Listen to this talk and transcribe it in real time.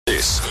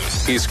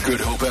This is Good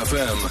Hope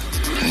FM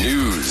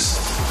News.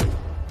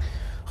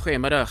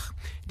 Goeiemiddag.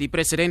 Die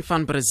president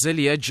van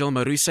Brasilie,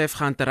 Dilma Rousseff,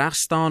 gaan terug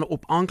staan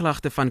op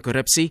aanklagte van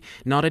korrupsie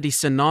nadat die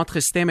Senaat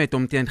gestem het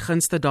om teen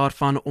gunste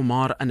daarvan om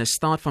haar in 'n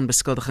staat van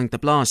beskudiging te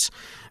plaas.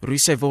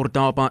 Rousseff word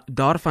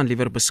daarvan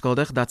liewer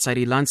beskuldig dat sy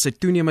die land se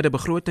toenemende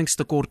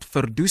begrotingstekort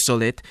verdoesel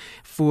het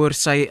voor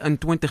sy in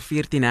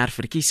 2014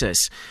 herverkies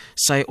is.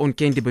 Sy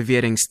ontken die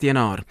bewering teen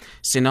haar.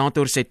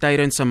 Senators het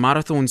tydens 'n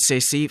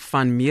marathon-sessie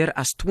van meer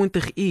as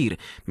 20 uur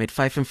met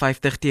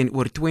 55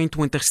 teenoor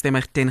 22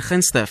 stemme ten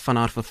gunste van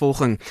haar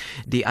vervolging.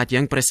 Die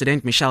adjunkt-president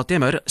Michel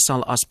Temer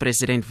sal as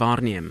president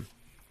waarneem.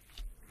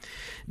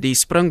 Die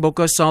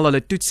Springbokke sal hulle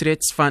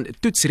toetsreeks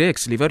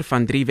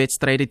van 3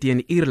 wedstryde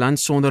teen Ierland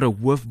sonder 'n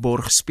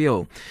hoofborg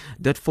speel.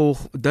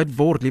 Dit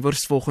word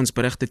liewers volgens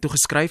berigte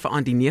toegeskryf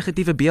aan die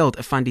negatiewe beeld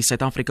van die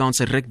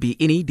Suid-Afrikaanse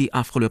rugby-unie die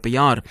afgelope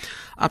jaar.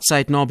 Absa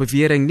het na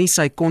bewering nie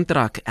sy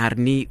kontrak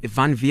hernie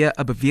vanweë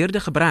 'n beweerde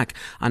gebrek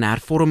aan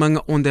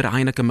hervorming onder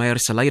Heineke Meyer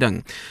se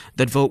leiding.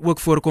 Dit wil ook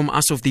voorkom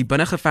asof die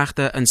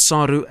binnengevegte in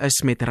Saru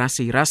is met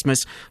Rassie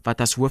Erasmus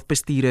wat as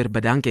hoofbestuurder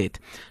bedank het.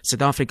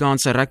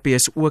 Suid-Afrikaanse rugby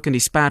is ook in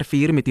die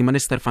spervuur met die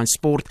minister van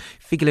sport,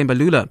 Fikile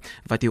Mbalula,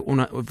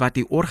 wat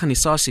die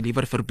organisasie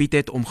liewer verbied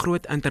het om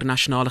groot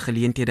internasionale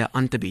geleenthede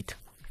aan te bied.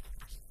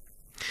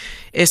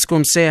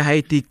 Eskom sê hy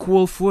het die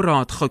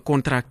koolvoorraad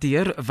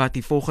gekontrakteer wat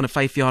die volgende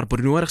 5 jaar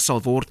benodig sal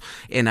word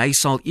en hy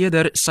sal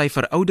eerder sy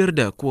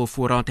verouderde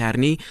koolvoorraad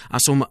hernie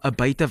as om 'n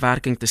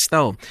buitewerking te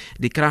stel.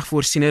 Die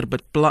kragvoorsiener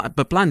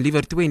beplan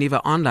liewer 2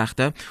 nuwe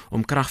aanlegte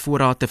om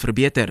kragvoorraad te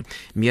verbeter.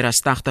 Meer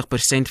as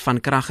 80% van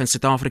krag in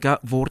Suid-Afrika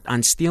word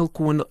aan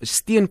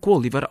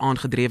steenkool liewer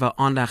aangedrewe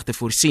aanlegte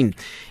voorsien.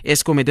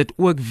 Eskom het dit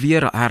ook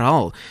weer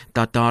herhaal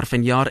dat daar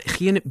vanjaar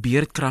geen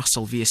beurtkrag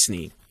sal wees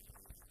nie.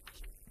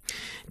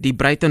 Die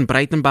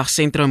Breitenbach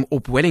sentrum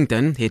op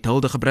Wellington het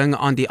hulde gebring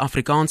aan die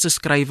Afrikaanse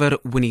skrywer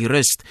Winnie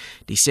Rust.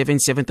 Die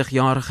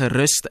 77-jarige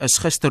Rust is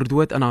gister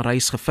dood in haar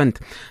huis gevind.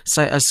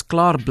 Sy is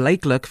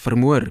klaarblyklik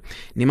vermoor.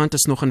 Niemand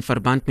is nog in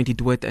verband met die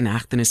dood in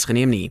hegtenis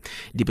geneem nie.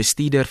 Die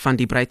bestuurder van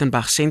die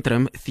Breitenbach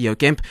sentrum, Theo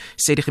Kemp,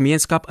 sê die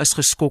gemeenskap is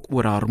geskok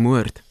oor haar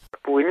moord.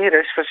 Winnie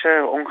Rust was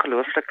 'n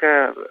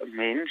ongelooflike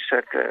mens,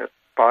 'n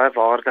baie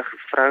waardige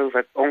vrou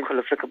wat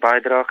ongelooflike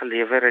bydrae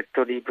gelewer het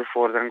tot die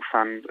bevordering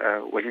van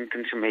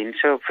Wellington se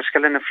mense op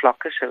verskillende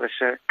vlakke. Sy was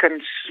 'n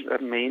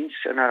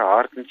kunsmens in haar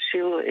hart en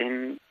siel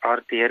en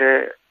haar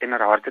deure en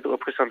haar hart het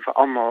oopgestaan vir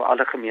almal,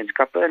 alle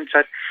gemeenskappe, en sy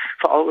het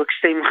veral ook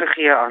stem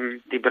gegee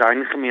aan die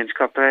bruin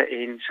gemeenskappe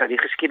en sy het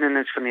die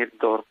geskiedenis van hierdie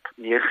dorp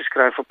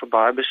neergeskryf op 'n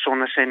baie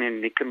besonderse en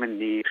unieke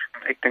manier.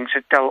 Ek dink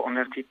sy tel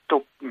onder die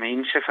top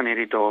mense van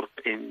hierdie dorp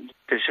en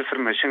dis 'n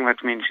vermissing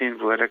wat mense in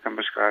woorde kan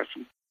beskryf.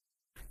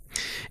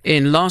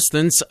 En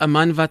laastens, 'n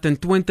man wat in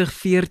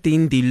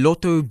 2014 die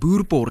Lotto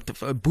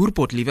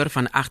boerpot liewer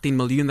van 18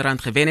 miljoen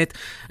rand gewen het,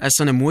 is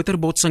in 'n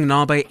motorbotsing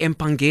naby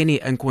Empangeni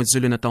in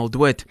KwaZulu-Natal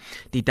dood.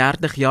 Die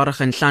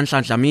 30-jarige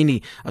Nhlanhla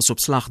Dlamini is op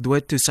slag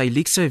dood toe sy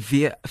luukse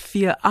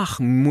V8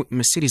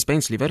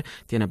 Mercedes-Benz liewer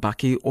teen 'n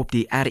bakkie op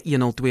die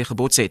R102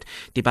 gebots het.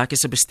 Die bakkie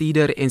se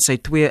bestuurder en sy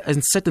 2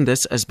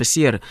 insittendes is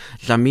beseer.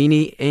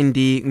 Dlamini en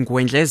die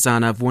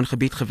Ngwendlezana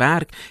woongebied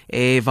gewerk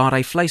waar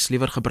hy vleis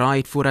liewer gebraai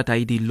het voordat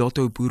hy die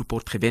Lotto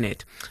boerpot gewen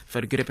het.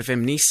 Vir Good Hope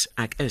FM nuus,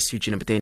 ek is Eugene Beten.